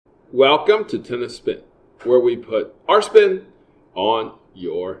Welcome to Tennis Spin, where we put our spin on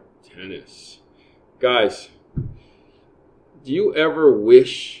your tennis. Guys, do you ever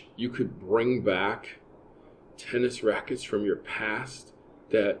wish you could bring back tennis rackets from your past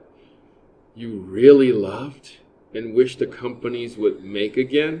that you really loved and wish the companies would make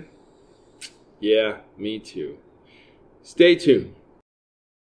again? Yeah, me too. Stay tuned.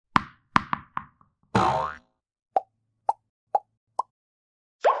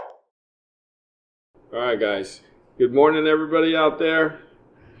 All right, guys. Good morning, everybody out there.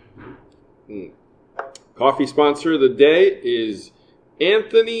 Coffee sponsor of the day is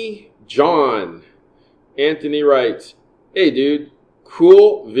Anthony John. Anthony writes, "Hey, dude,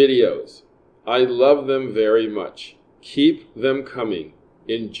 cool videos. I love them very much. Keep them coming.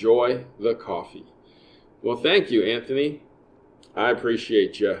 Enjoy the coffee." Well, thank you, Anthony. I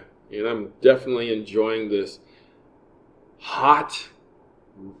appreciate you. And I'm definitely enjoying this hot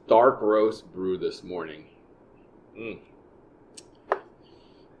dark roast brew this morning.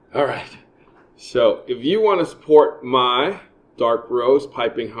 All right. So if you want to support my dark roast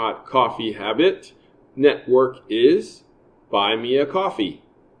piping hot coffee habit, network is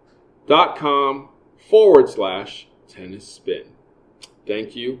buymeacoffee.com/tennis spin.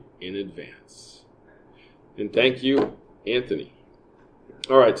 Thank you in advance. And thank you, Anthony.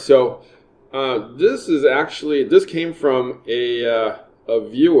 All right. So this came from a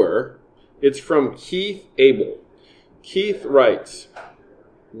viewer. It's from Keith Abel. Keith writes,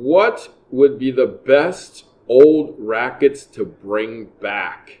 "What would be the best old rackets to bring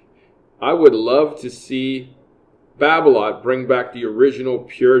back? I would love to see Babolat bring back the original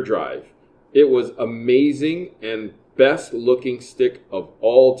Pure Drive. It was amazing and best looking stick of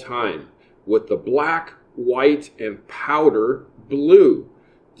all time with the black, white, and powder blue.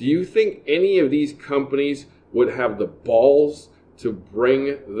 Do you think any of these companies would have the balls to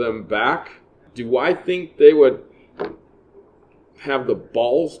bring them back?" Do I think they would have the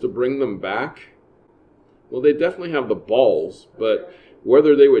balls to bring them back? Well, they definitely have the balls, but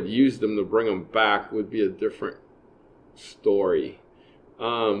whether they would use them to bring them back would be a different story.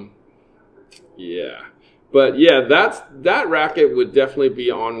 Yeah. But yeah, that racket would definitely be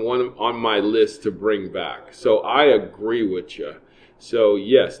on my list to bring back. So I agree with you. So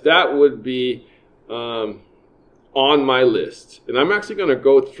yes, that would be on my list. And I'm actually going to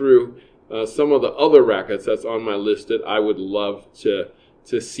go through some of the other rackets that's on my list that I would love to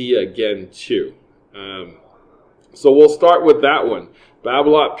see again too. So we'll start with that one.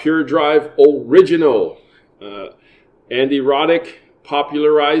 Babolat Pure Drive Original. Andy Roddick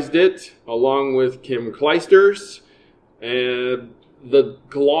popularized it along with Kim Clijsters. And the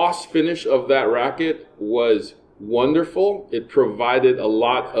gloss finish of that racket was wonderful. It provided a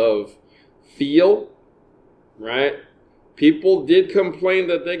lot of feel, right? People did complain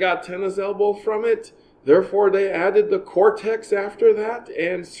that they got tennis elbow from it. Therefore, they added the Cortex after that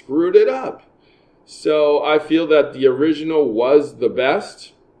and screwed it up. So I feel that the original was the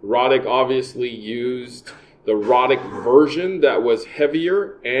best. Roddick obviously used the Roddick version that was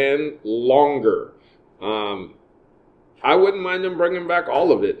heavier and longer. I wouldn't mind them bringing back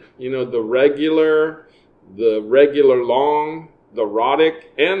all of it. You know, the regular long, the Roddick,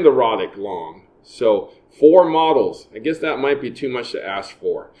 and the Roddick long. So 4 models. I guess that might be too much to ask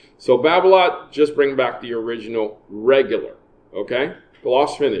for. So Babolat, just bring back the original regular. Okay?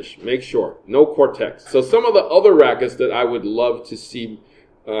 Gloss finish. Make sure. No Cortex. So some of the other rackets that I would love to see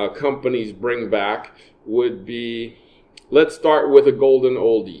companies bring back would be, let's start with a golden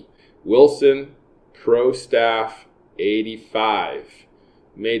oldie. Wilson Pro Staff 85.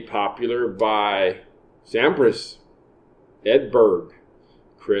 Made popular by Sampras, Ed Berg,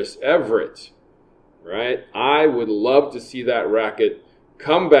 Chris Everett. Right? I would love to see that racket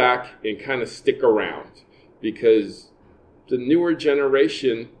come back and kind of stick around, because the newer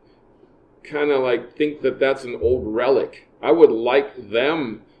generation kind of like think that that's an old relic. I would like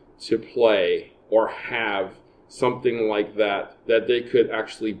them to play or have something like that they could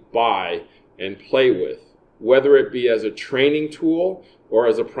actually buy and play with, whether it be as a training tool or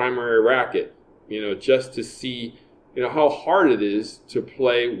as a primary racket, you know, just to see, you know, how hard it is to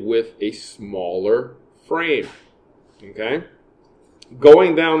play with a smaller frame. Okay?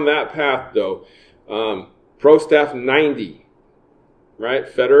 Going down that path, though, Pro Staff 90, right?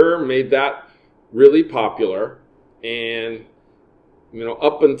 Federer made that really popular, and, you know,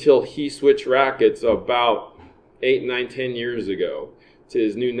 up until he switched rackets about 8, 9, 10 years ago to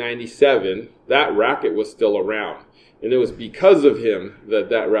his new 97, that racket was still around. And it was because of him that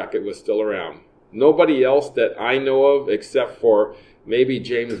that racket was still around. Nobody else that I know of, except for maybe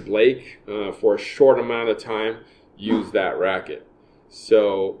James Blake, for a short amount of time, used that racket.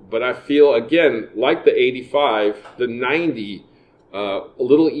 So, but I feel, again, like the 85, the 90, a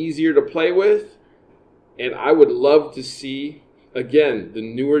little easier to play with. And I would love to see, again, the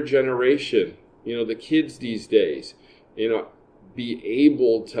newer generation, the kids these days, be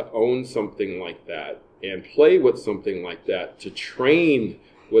able to own something like that and play with something like that, to train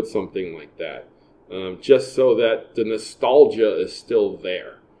with something like that, just so that the nostalgia is still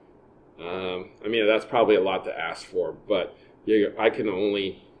there. That's probably a lot to ask for, but I can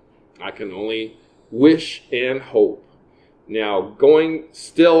only wish and hope. Now, going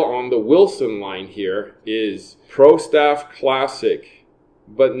still on the Wilson line here is Pro Staff Classic,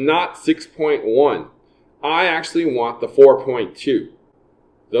 but not 6.1. I actually want the 4.2.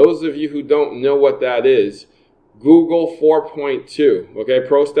 Those of you who don't know what that is, Google 4.2. Okay,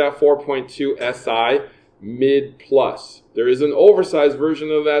 Pro Staff 4.2 SI Mid Plus. There is an oversized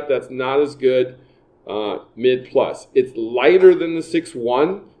version of that that's not as good. Mid Plus. It's lighter than the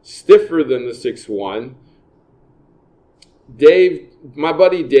 6.1, stiffer than the 6.1. Dave, my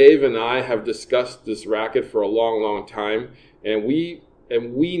buddy Dave, and I have discussed this racket for a long, long time, and we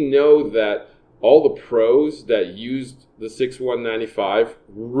know that all the pros that used the 6.195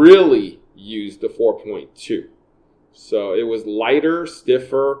 really used the 4.2. So it was lighter,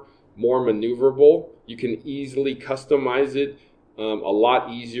 stiffer, more maneuverable. You can easily customize it a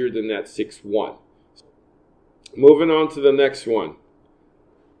lot easier than that 6.1. Moving on to the next one.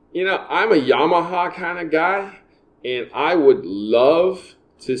 I'm a Yamaha kind of guy, and I would love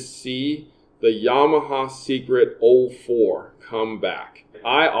to see the Yamaha Secret 04 come back.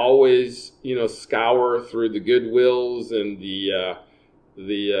 I always, scour through the Goodwills and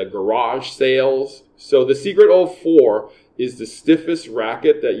the garage sales. So the Secret 04 is the stiffest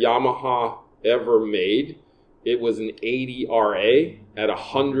racket that Yamaha ever made. It was an 80 RA at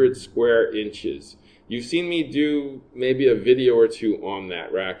 100 square inches. You've seen me do maybe a video or two on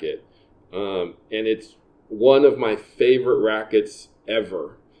that racket. And it's one of my favorite rackets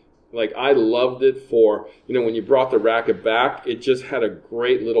ever. Like, I loved it for, when you brought the racket back, it just had a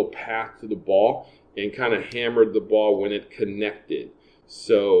great little path to the ball and kind of hammered the ball when it connected.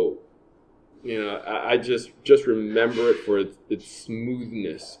 So, I just remember it for its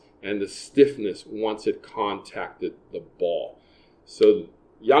smoothness and the stiffness once it contacted the ball. So,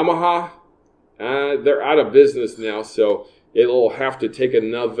 Yamaha, they're out of business now, so it'll have to take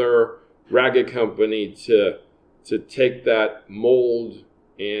another racket company to take that mold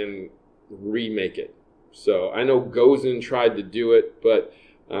and remake it. So I know Gozen tried to do it, but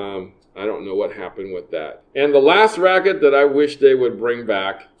I don't know what happened with that. And the last racket that I wish they would bring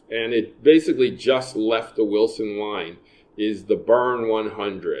back, and it basically just left the Wilson line, is the Burn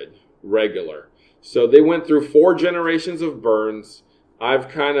 100 regular. So they went through 4 generations of Burns. I've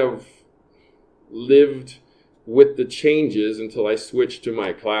kind of lived with the changes until I switched to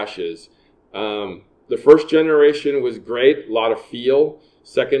my Clashes. The first generation was great, a lot of feel.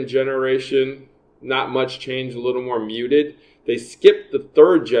 Second generation, not much change, a little more muted. They skipped the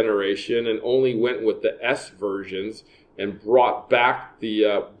third generation and only went with the S versions and brought back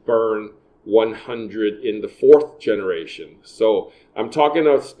the Burn 100 in the 4th generation. So I'm talking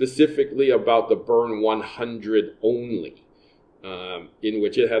specifically about the Burn 100 only, in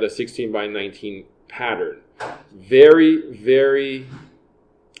which it had a 16x19 pattern. Very, very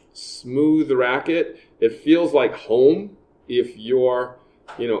smooth racket. It feels like home if you're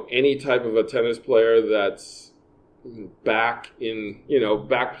any type of a tennis player that's back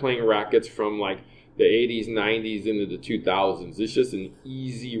playing rackets from like the 80s, 90s into the 2000s. It's just an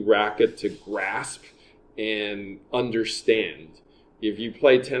easy racket to grasp and understand. If you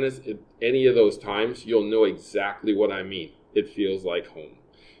play tennis at any of those times, you'll know exactly what I mean. It feels like home.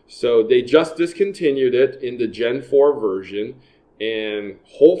 So they just discontinued it in the Gen 4 version, and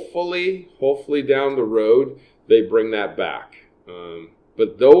hopefully down the road, they bring that back.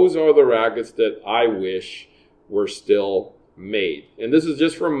 But those are the rackets that I wish were still made. And this is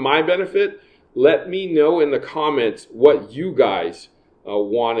just for my benefit. Let me know in the comments what you guys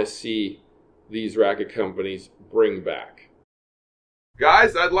want to see these racket companies bring back.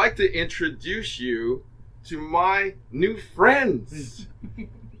 Guys, I'd like to introduce you to my new friends.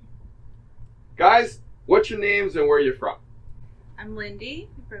 Guys, what's your names and where you're from? I'm Lindy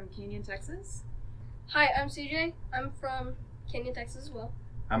from Canyon, Texas. Hi, I'm CJ. I'm from Canyon, Texas as well.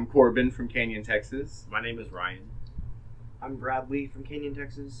 I'm Corbin from Canyon, Texas. My name is Ryan. I'm Bradley from Canyon,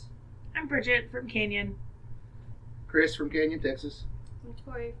 Texas. I'm Bridget from Canyon. Chris from Canyon, Texas. I'm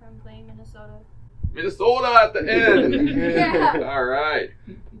Tori from Blaine, Minnesota. Minnesota at the end. Yeah. All right.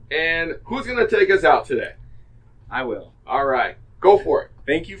 And who's going to take us out today? I will. All right. Go for it.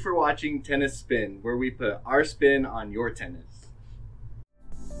 Thank you for watching Tennis Spin, where we put our spin on your tennis.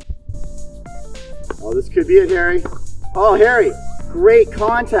 Oh, this could be it, Harry. Oh, Harry, great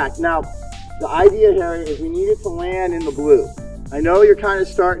contact. Now, the idea, Harry, is we need it to land in the blue. I know you're kind of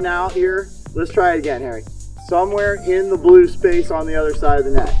starting out here. Let's try it again, Harry. Somewhere in the blue space on the other side of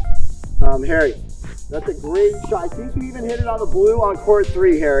the net. Harry, that's a great shot. I think you even hit it on the blue on court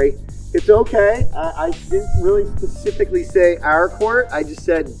 3, Harry. It's okay. I didn't really specifically say our court. I just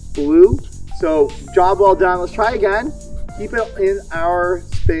said blue. So job well done. Let's try again. Keep it in our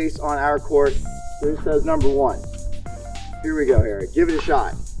space on our court. Here it says number 1. Here we go, Harry. Give it a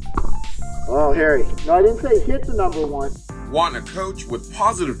shot. Oh, Harry. No, I didn't say hit the number 1. Want a coach with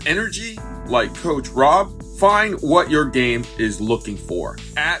positive energy like Coach Rob? Find what your game is looking for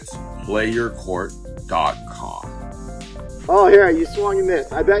at playyourcourt.com. Oh, Harry, you swung and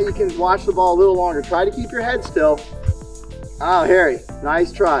missed. I bet you can watch the ball a little longer. Try to keep your head still. Oh, Harry,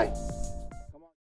 nice try.